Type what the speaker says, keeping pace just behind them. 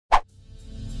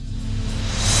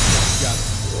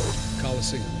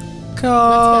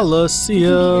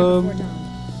Colosseum.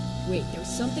 Wait, there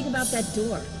was something about that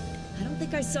door. I don't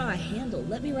think I saw a handle.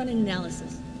 Let me run an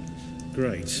analysis.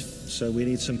 Great. So we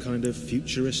need some kind of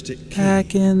futuristic key.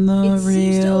 Back in the It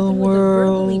seems to real open with a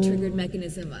verbally world. triggered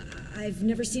mechanism. I've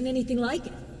never seen anything like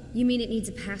it. You mean it needs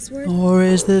a password? Or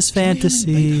is this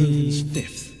fantasy? Beethoven's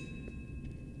Fifth.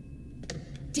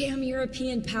 Damn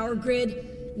European power grid.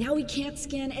 Now we can't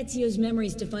scan Ezio's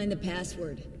memories to find the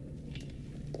password.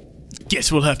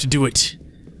 Guess we'll have to do it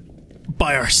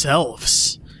by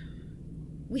ourselves.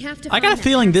 We have to I got a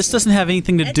feeling this doesn't have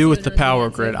anything to do with the power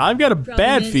grid. I've got a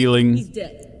bad He's feeling.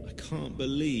 dead. I can't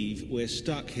believe we're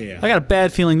stuck here. I got a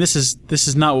bad feeling this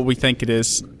is not what we think it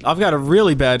is. I've got a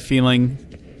really bad feeling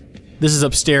this is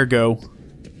upstairs go.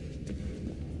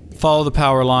 Follow the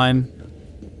power line.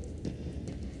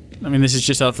 I mean, this is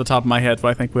just off the top of my head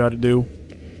what I think we ought to do.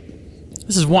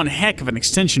 This is one heck of an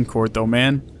extension cord, though,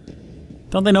 man.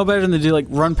 Don't they know better than to do, like,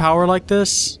 run power like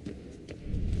this?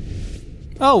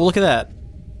 Oh, look at that.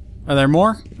 Are there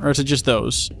more? Or is it just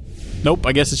those? Nope,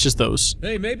 I guess it's just those.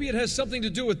 Hey, maybe it has something to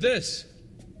do with this.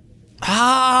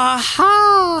 Ha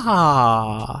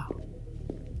ha!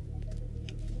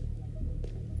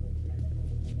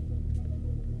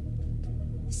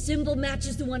 Symbol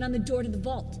matches the one on the door to the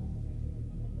vault.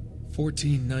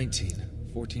 1419,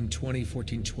 1420,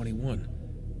 1421.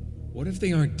 What if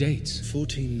they aren't dates?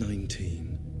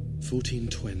 1419,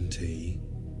 1420.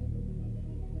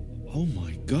 Oh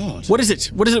my god. What is it?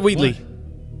 What is it, Wheatley?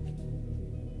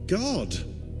 God.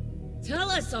 Tell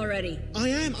us already. I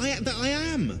am.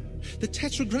 The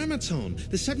Tetragrammaton,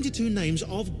 the 72 names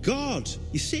of God.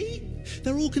 You see?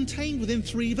 They're all contained within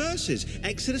 3 verses,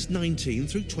 Exodus 19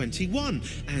 through 21.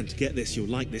 And get this, you'll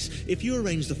like this, if you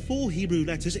arrange the 4 Hebrew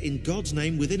letters in God's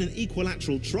name within an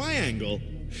equilateral triangle,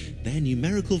 their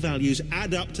numerical values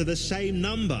add up to the same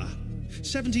number,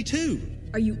 72.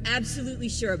 Are you absolutely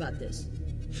sure about this?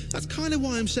 That's kind of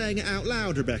why I'm saying it out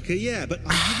loud, Rebecca, yeah, but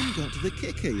I haven't got to the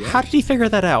kicker yet. How did he figure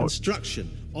that out? Construction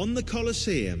on the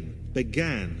Colosseum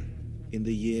began in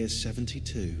the year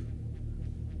 72.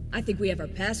 I think we have our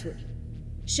password.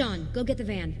 Sean, go get the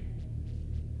van.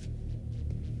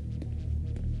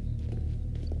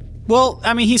 Well,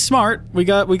 I mean, he's smart. We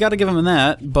got to give him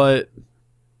that, but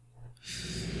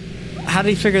how did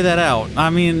he figure that out? I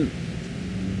mean,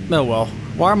 oh well.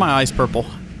 Why are my eyes purple?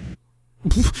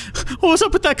 What was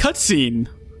up with that cutscene?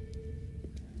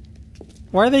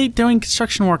 Why are they doing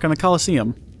construction work on the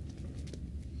Colosseum?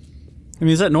 I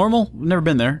mean, is that normal? I've never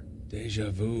been there. Deja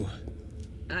vu.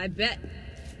 I bet.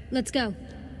 Let's go.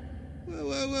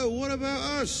 Whoa, what about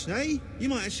us, eh? You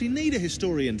might actually need a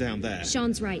historian down there.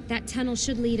 Sean's right. That tunnel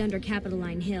should lead under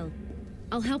Capitoline Hill.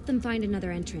 I'll help them find another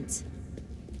entrance.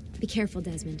 Be careful,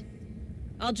 Desmond.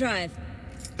 I'll drive.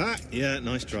 Ah, yeah,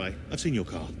 nice try. I've seen your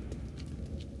car.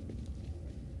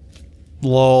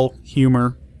 Lol.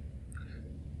 Humor.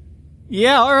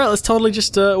 Yeah, alright, let's totally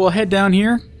just, we'll head down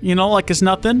here. You know, like it's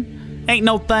nothing. Ain't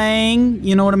no thing.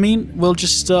 You know what I mean? We'll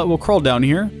just, we'll crawl down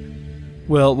here.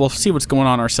 We'll see what's going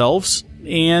on ourselves.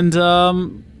 And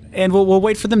we'll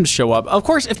wait for them to show up. Of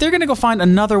course, if they're gonna go find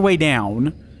another way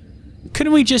down,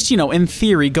 couldn't we just, you know, in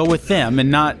theory, go with them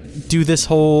and not do this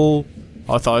whole...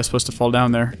 Oh, I thought I was supposed to fall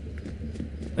down there.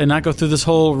 And not go through this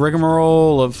whole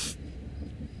rigmarole of...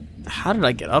 How did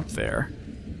I get up there?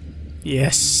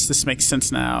 Yes, this makes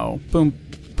sense now. Boom,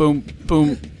 boom,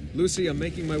 boom. Lucy, I'm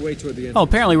making my way toward the end. Oh,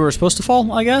 apparently we were supposed to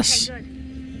fall, I guess.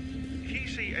 If you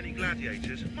see any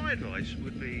gladiators, my advice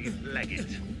would be leg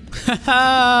it.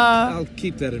 Haha! I'll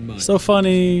keep that in mind. So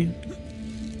funny.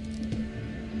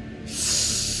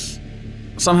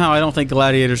 Somehow I don't think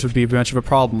gladiators would be much of a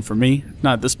problem for me.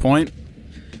 Not at this point.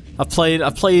 I've played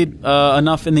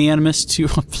enough in the Animus to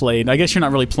played. I guess you're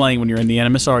not really playing when you're in the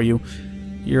Animus, are you?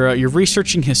 You're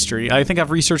researching history. I think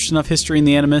I've researched enough history in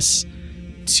the Animus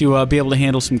to be able to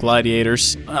handle some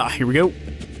gladiators. Here we go.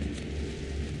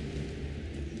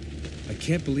 I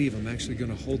can't believe I'm actually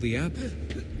going to hold the apple.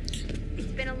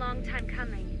 It's been a long time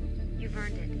coming. You've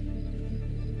earned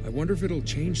it. I wonder if it'll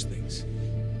change things.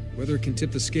 Whether it can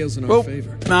tip the scales in our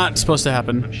favor. Not supposed to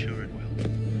happen. I'm sure it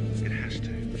will. It has to.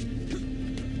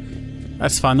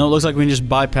 That's fine though. It looks like we can just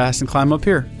bypass and climb up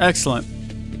here. Excellent.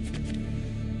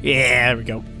 Yeah, there we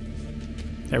go.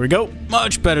 There we go.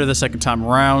 Much better the second time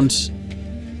around.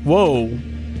 Whoa.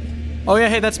 Oh yeah,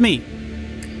 hey, that's me.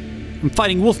 I'm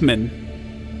fighting Wolfman.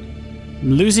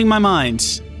 I'm losing my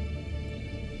mind.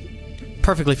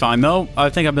 Perfectly fine though. I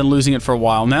think I've been losing it for a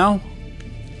while now.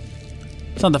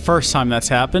 It's not the first time that's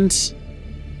happened.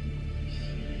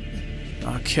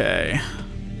 Okay.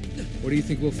 What do you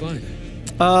think we'll find?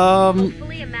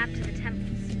 Hopefully a map to the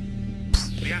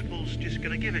temples. The the apple's just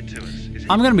gonna give it to us, is it?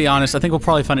 I'm gonna be honest, I think we'll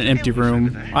probably find an empty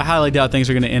room. I highly doubt things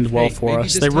are gonna end well for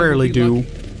us. They rarely do.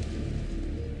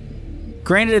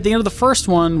 Granted, at the end of the first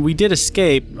one, we did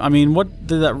escape. I mean, what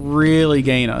did that really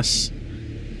gain us?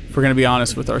 If we're gonna be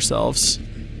honest with ourselves.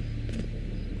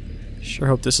 Sure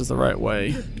hope this is the right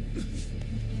way.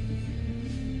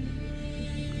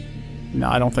 No,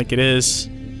 I don't think it is.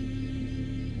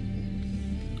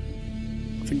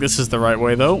 I think this is the right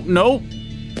way, though. Nope.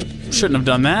 Shouldn't have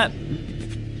done that.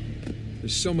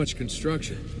 There's so much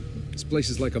construction. This place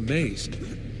is like a maze.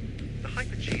 The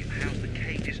hyperjeep housed the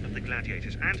cages of the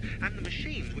gladiators and the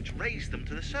machines which raised them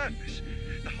to the surface.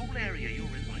 The whole area you're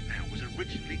in right now was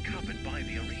originally covered by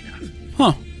the arena.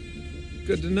 Huh.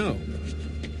 Good to know.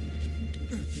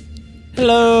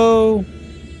 Hello.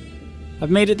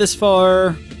 I've made it this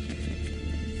far.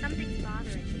 Something's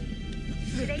bothering me.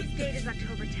 Today's date is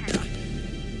October 10th.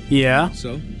 Yeah.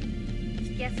 So?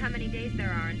 Guess how many days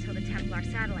there are until the Templar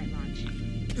satellite launch?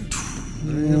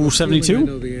 Ooh, 72? I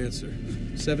know the answer.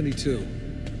 72.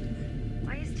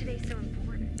 Why is today so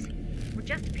important? We're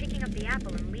just picking up the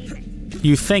apple and leaving.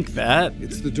 You think that?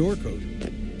 It's the door code.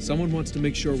 Someone wants to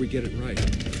make sure we get it right.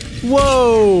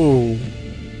 Whoa!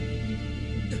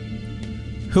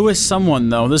 Who is someone,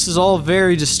 though? This is all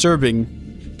very disturbing.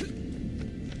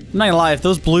 I'm not gonna lie, if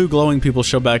those blue glowing people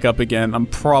show back up again, I'm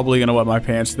probably gonna wet my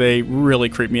pants. They really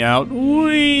creep me out.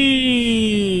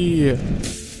 Whee!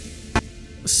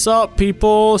 What's up,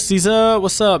 people? Caesar,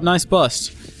 what's up? Nice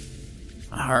bust.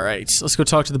 Alright, let's go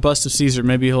talk to the bust of Caesar.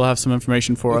 Maybe he'll have some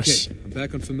information for us. Okay, I'm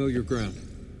back on familiar ground.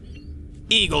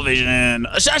 Eagle vision!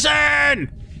 Assassin!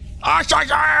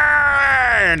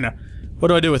 Assassin! What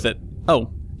do I do with it?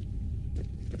 Oh.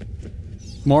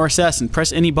 More assassin.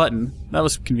 Press any button. That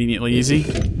was conveniently easy.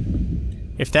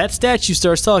 If that statue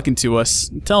starts talking to us,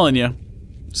 I'm telling you,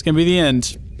 it's gonna be the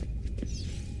end.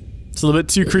 It's a little bit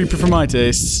too creepy for my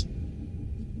tastes.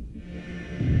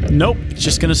 Nope, it's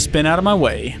just gonna spin out of my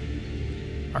way.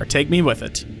 Or take me with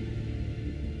it.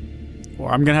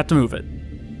 Or I'm gonna have to move it.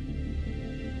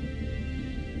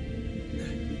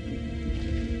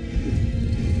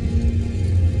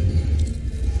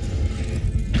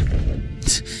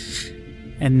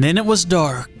 And then it was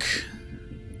dark.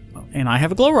 And I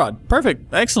have a glow rod.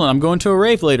 Perfect. Excellent. I'm going to a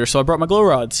rave later, so I brought my glow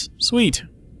rods. Sweet.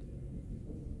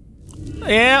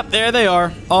 Yep, there they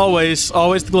are. Always.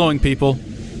 Always the glowing people.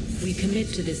 We commit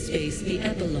to this space the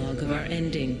epilogue of our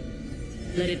ending.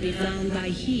 Let it be found by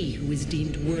he who is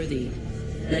deemed worthy.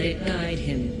 Let it guide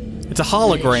him. It's a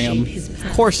hologram.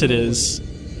 Of course it is.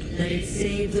 Let it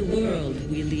save the world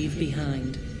we leave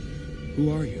behind.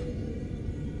 Who are you?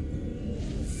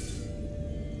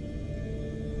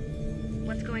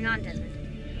 What's going on,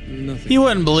 Desmond? Nothing. You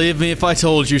wouldn't believe me if I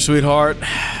told you, sweetheart.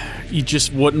 You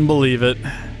just wouldn't believe it.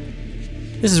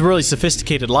 This is really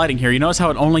sophisticated lighting here. You notice how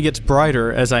it only gets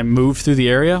brighter as I move through the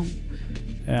area?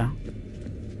 Yeah.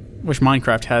 Wish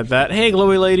Minecraft had that. Hey,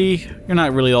 glowy lady. You're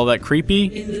not really all that creepy.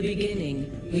 In the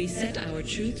beginning, we set our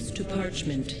truths to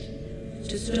parchment,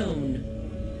 to stone,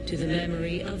 to the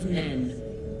memory of men.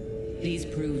 These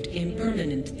proved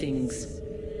impermanent things,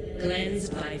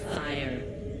 cleansed by fire,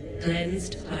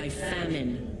 cleansed by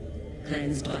famine,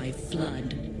 cleansed by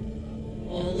flood.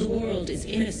 All the world is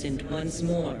innocent once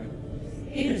more.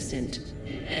 Innocent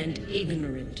and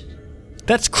ignorant.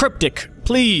 That's cryptic.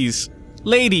 Please.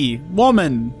 Lady.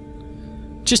 Woman.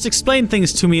 Just explain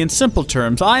things to me in simple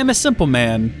terms. I am a simple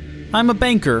man. I'm a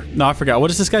banker. No, I forgot. What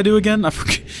does this guy do again? I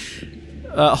forget.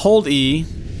 Hold E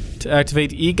to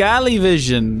activate Egali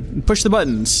Vision. And push the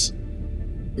buttons.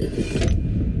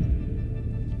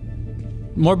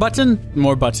 More button?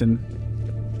 More button.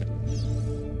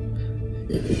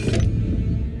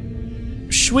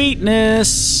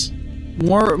 Sweetness!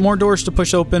 More doors to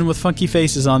push open with funky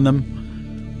faces on them.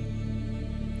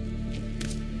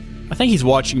 I think he's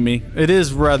watching me. It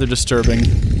is rather disturbing. It's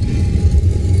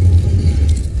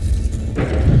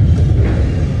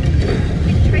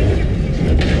traced your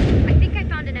position. I think I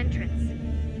found an entrance.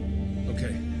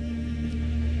 Okay.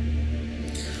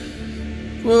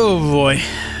 Oh boy.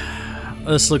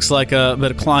 This looks like a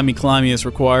bit of climby is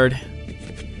required.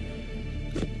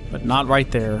 But not right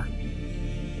there.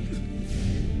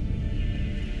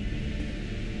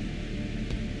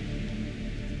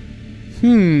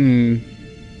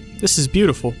 This is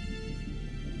beautiful.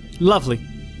 Lovely.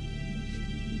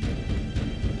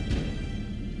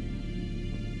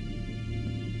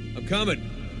 I'm coming.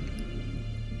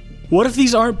 What if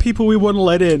these aren't people we want to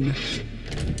let in?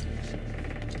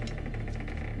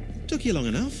 Took you long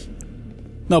enough.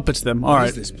 Nope, it's them. What Alright.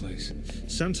 is this place?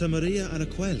 Santa Maria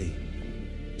Araqueli.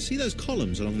 See those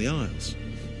columns along the aisles?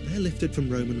 They're lifted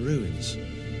from Roman ruins.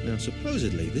 Now,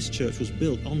 supposedly, this church was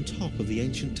built on top of the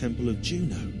ancient temple of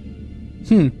Juno.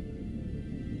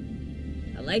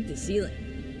 I like the ceiling.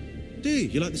 Do you?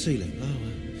 You like the ceiling? Oh,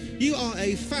 well. You are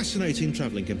a fascinating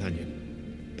travelling companion.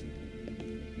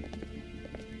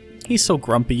 He's so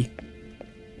grumpy.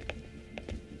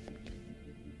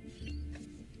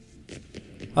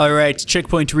 Alright,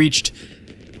 checkpoint reached.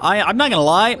 I'm not gonna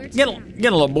lie, getting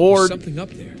a little bored. Something up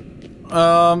there.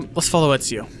 Let's follow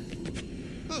Ezio.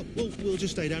 Oh, well, we'll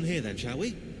just stay down here then, shall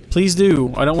we? Please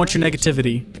do. I don't want your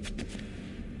negativity.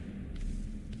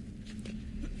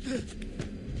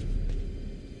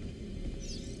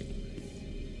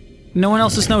 No one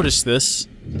else has noticed this.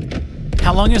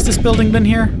 How long has this building been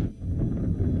here?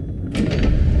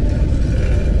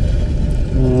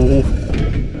 Oh.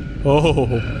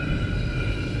 Oh.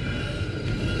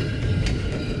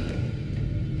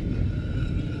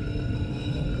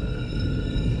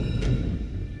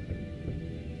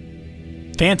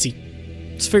 Fancy.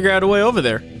 Let's figure out a way over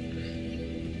there.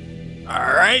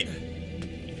 Alright.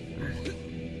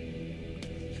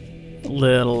 A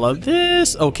little of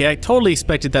this. Okay, I totally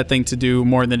expected that thing to do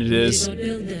more than it is.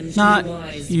 Not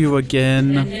you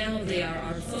again. And now they are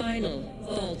our final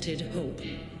vaulted hope.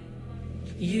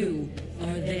 You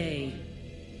are they.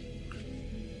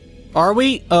 Are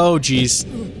we? Oh, jeez.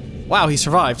 Wow, he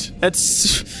survived.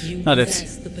 That's You not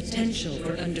possess it. the potential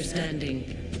for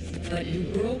understanding, but you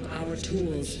broke our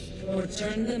tools or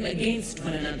turned them against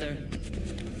one another.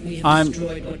 We have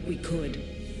destroyed what we could,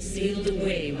 sealed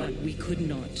away what we could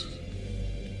not.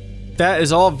 That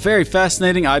is all very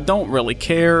fascinating. I don't really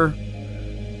care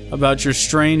about your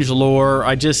strange lore.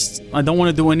 I don't want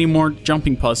to do any more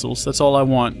jumping puzzles. That's all I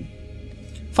want.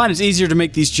 I find it's easier to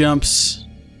make these jumps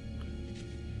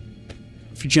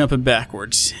if you're jumping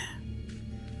backwards.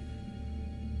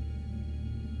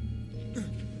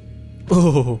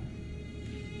 Oh.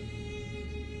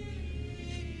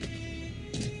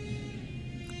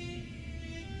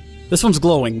 This one's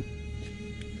glowing.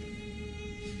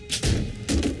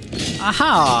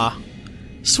 Aha!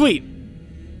 Sweet.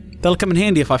 That'll come in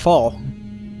handy if I fall.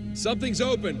 Something's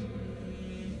open.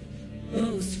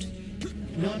 Most,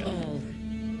 not all.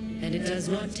 And it does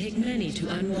not take many to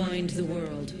unwind the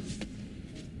world.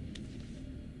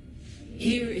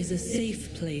 Here is a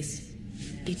safe place,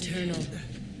 eternal,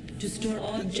 to store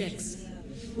objects,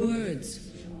 words,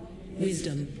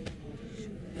 wisdom,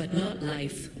 but not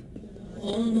life.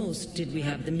 Almost did we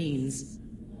have the means.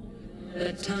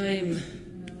 But time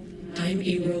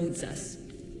erodes us.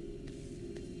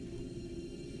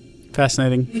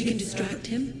 Fascinating. We can distract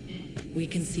him. We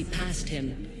can see past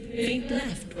him. Feint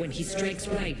left when he strikes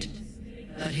right.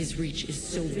 But his reach is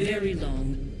so very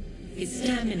long. His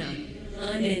stamina,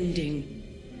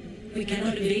 unending. We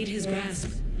cannot evade his grasp.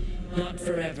 Not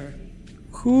forever.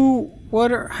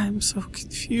 I'm so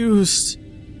confused.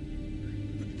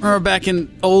 Remember back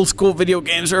in old school video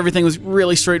games where everything was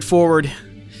really straightforward.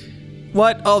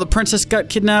 What? Oh, the princess got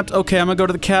kidnapped? Okay, I'm gonna go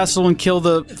to the castle and kill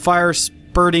the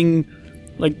fire-spurting,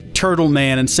 like, turtle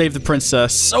man and save the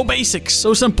princess. So basic,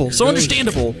 so simple, so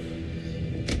understandable.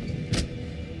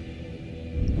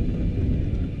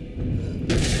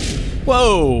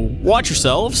 Whoa! Watch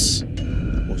yourselves.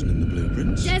 That wasn't in the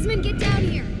blueprints. Desmond, get down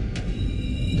here.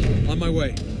 On my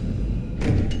way.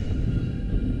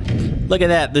 Look at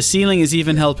that, the ceiling is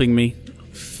even helping me.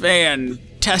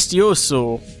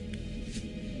 Fantastioso.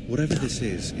 Whatever this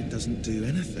is, it doesn't do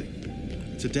anything.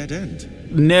 It's a dead end.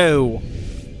 No,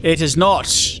 it is not.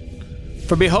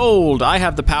 For behold, I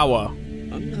have the power.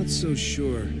 I'm not so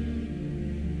sure.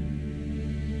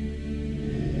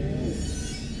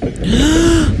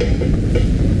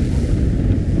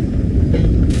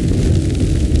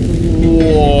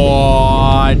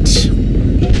 What?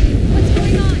 What's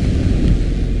going on?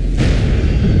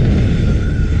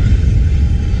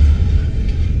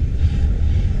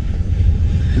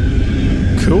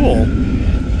 Cool.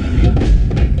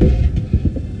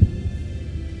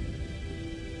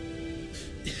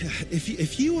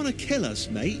 If you want to kill us,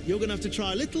 mate, you're going to have to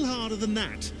try a little harder than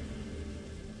that.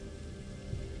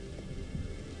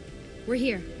 We're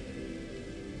here.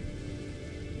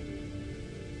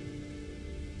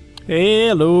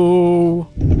 Hello.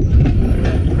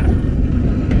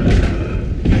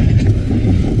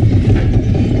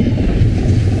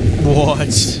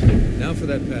 What? Now for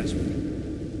that password.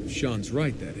 If Sean's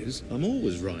right, that is. I'm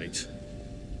always right.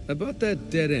 About that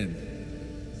dead end.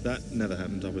 That never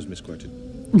happened. I was misquoted.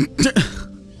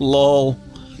 Lol.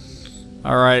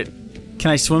 Alright.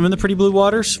 Can I swim in the pretty blue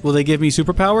waters? Will they give me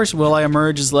superpowers? Will I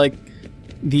emerge as, like,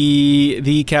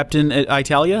 the Captain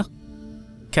Italia?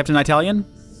 Captain Italian?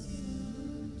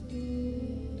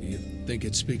 Do you think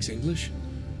it speaks English?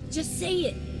 Just say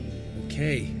it.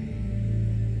 Okay.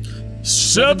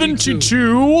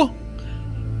 72.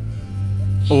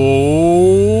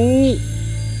 Oh.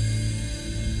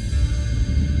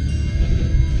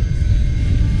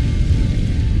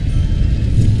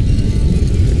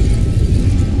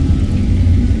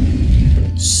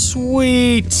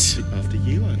 Sweet. After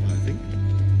you, I think.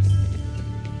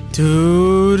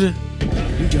 Dude.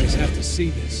 You guys have to see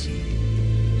this.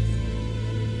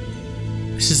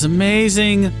 This is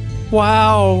amazing.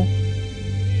 Wow.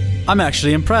 I'm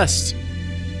actually impressed.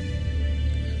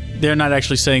 They're not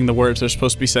actually saying the words they're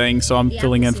supposed to be saying, so I'm The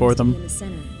filling in apple for seems to be them. in the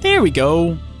center. There we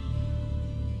go.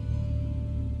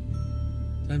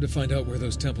 Time to find out where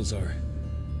those temples are.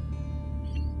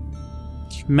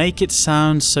 Make it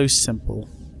sound so simple.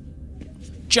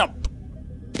 Jump.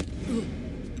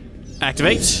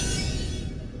 Activate.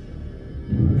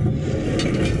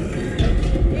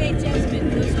 Hey,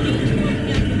 Desmond, those beams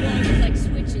poking out the walls are like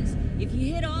switches. If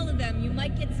you hit all of them, you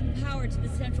might get some power to the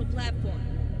central platform.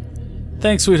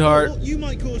 Thanks, sweetheart. Or you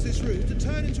might cause this room to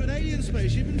turn into an alien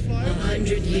spaceship and fly away.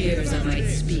 100 years I might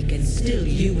speak, and still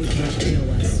you would not know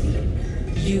us.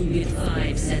 You with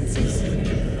 5 senses,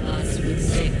 us with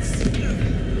 6.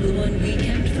 The one we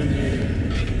kept from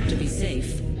you, to be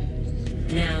safe.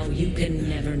 Now you can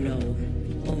never know,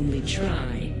 only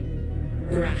try.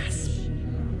 Grasp.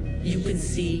 You can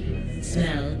see,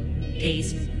 smell,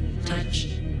 taste, touch,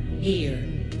 hear.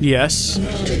 Yes.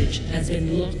 Knowledge has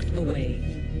been locked away.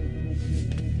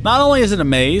 Not only is it a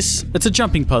maze, it's a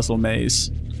jumping puzzle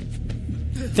maze.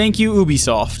 Thank you,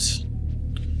 Ubisoft.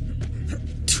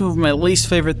 2 of my least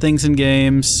favorite things in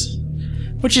games.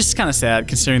 Which is kind of sad,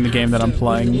 considering the game that I'm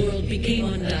playing. When the world became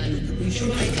undone, we tried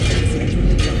to pass it through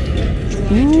the door,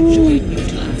 tried to join you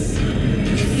to us.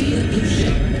 You see the blue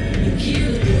shimmer, you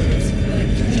hear the words, but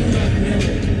you do not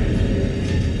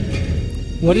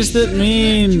know. What does that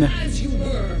mean? As you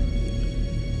were.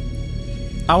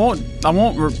 I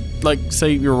won't like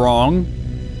say you're wrong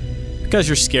because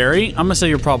you're scary. I'm gonna say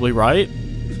you're probably right.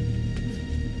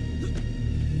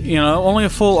 You know, only a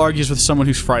fool argues with someone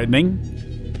who's frightening.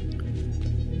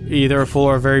 Either a fool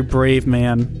or a very brave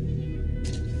man.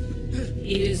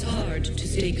 It is hard to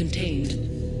stay contained,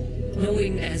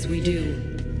 knowing as we do.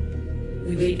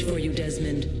 We wait for you,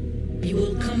 Desmond. You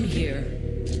will come here.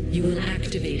 You will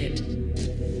activate it.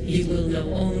 You will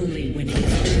know only when it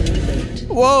is too late.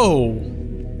 Whoa!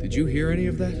 Did you hear any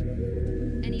of that?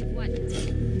 Any of what?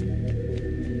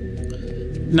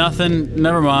 Nothing.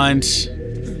 Never mind.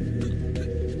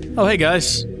 Oh, hey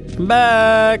guys. I'm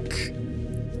back.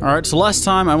 Alright, so last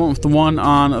time I went with the one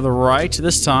on the right.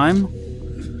 This time,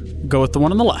 go with the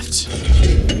one on the left.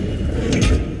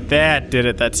 That did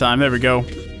it that time. There we go.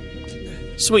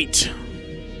 Sweet.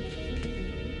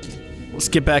 Let's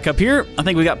get back up here. I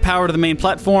think we got power to the main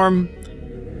platform.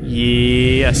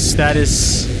 Yes, that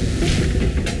is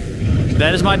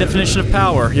my definition of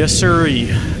power. Yes, sirree.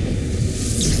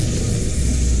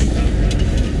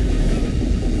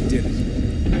 Did it.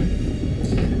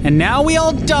 And now we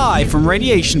all die from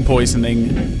radiation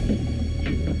poisoning.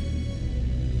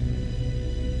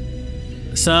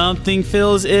 Something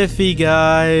feels iffy,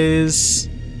 guys.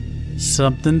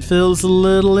 Something feels a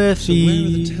little So where are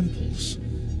iffy. the temples?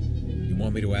 You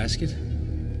want me to ask it?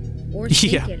 Or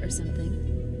take Yeah. it or something.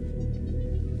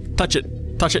 Touch it.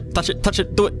 Touch it. Touch it. Touch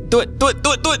it. Do it. Do it. Do it.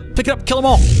 Do it. Do it. Pick it up. Kill them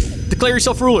all. Declare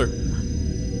yourself ruler.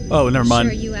 Oh, never mind.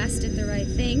 Sure you asked it the right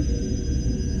thing.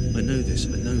 I know this. I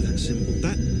know that symbol.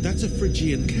 That's a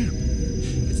Phrygian cap.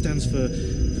 It stands for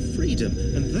freedom,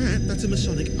 and that's a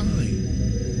Masonic eye.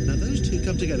 Now those two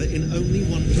come together in only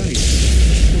one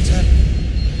place. What's happening?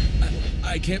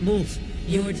 I can't move.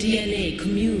 Your DNA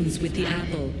communes with the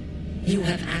apple. You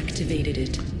have activated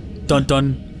it. Dun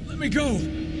dun. Let me go!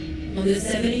 On the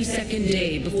 72nd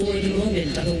day before the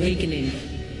moment of awakening,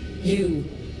 you,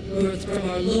 birthed from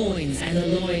our loins and the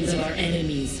loins of our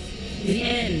enemies, the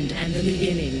end and the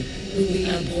beginning, whom we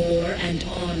abhor and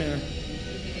honor,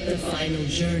 the final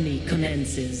journey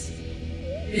commences.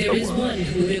 There is one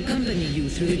who would accompany you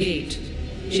through the gate.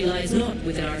 She lies not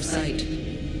within our sight.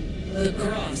 The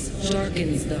cross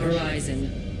darkens the horizon.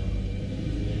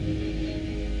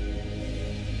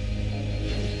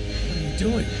 What are you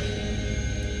doing?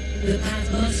 The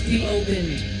path must be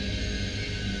opened.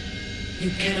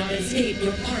 You cannot escape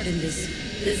your part in this.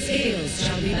 The scales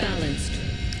shall be balanced.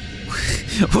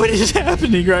 What is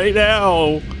happening right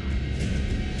now?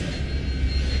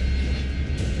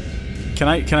 Can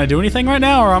I do anything right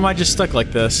now, or am I just stuck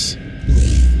like this?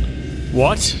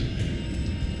 What?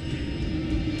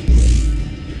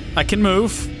 I can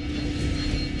move.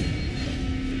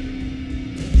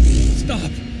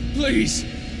 Stop! Please!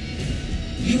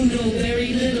 You know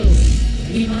very little.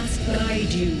 We must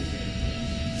need you.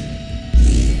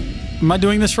 Am I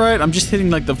doing this right? I'm just hitting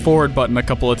like the forward button a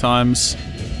couple of times.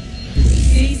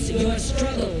 Cease your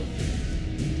struggle.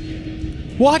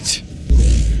 What?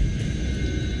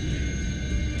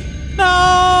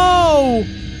 No!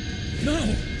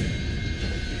 No!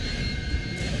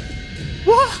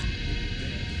 What?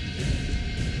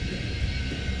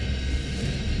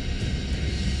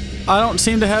 I don't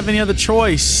seem to have any other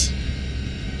choice.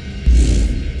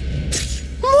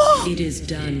 It is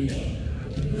done.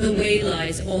 The way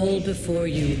lies all before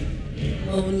you.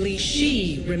 Only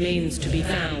she remains to be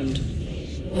found.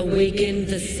 Awaken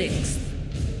the sixth.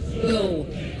 Go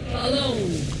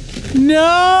alone. No!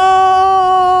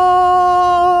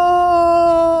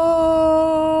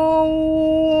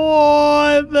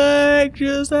 What the heck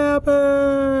just happened?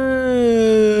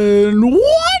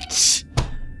 What?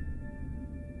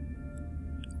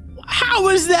 How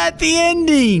is that the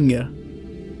ending?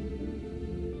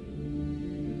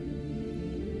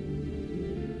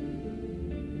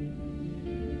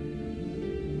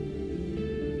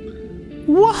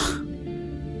 What?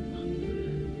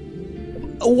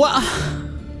 What?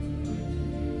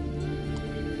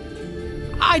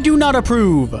 I do not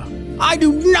approve. I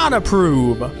do not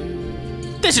approve.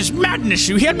 This is madness.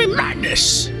 You hear me?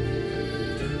 Madness.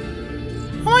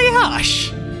 Oh my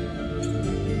gosh.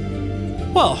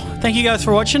 Well, thank you guys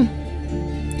for watching.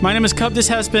 My name is Cub. This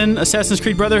has been Assassin's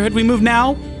Creed Brotherhood. We move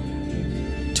now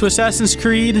to Assassin's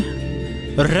Creed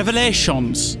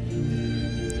Revelations.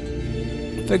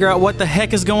 Figure out what the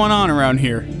heck is going on around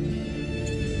here.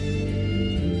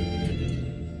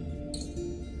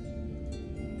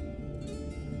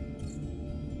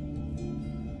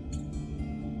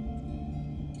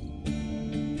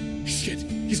 Shit,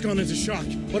 he's gone into shock.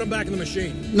 Put him back in the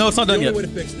machine. No, it's not done the yet. only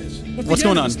way to fix this. What's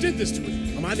going on? Did this to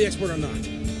me? Am I the expert or not?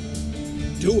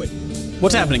 Do it.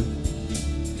 What's happening?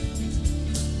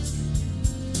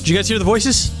 Did you guys hear the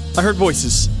voices? I heard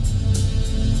voices.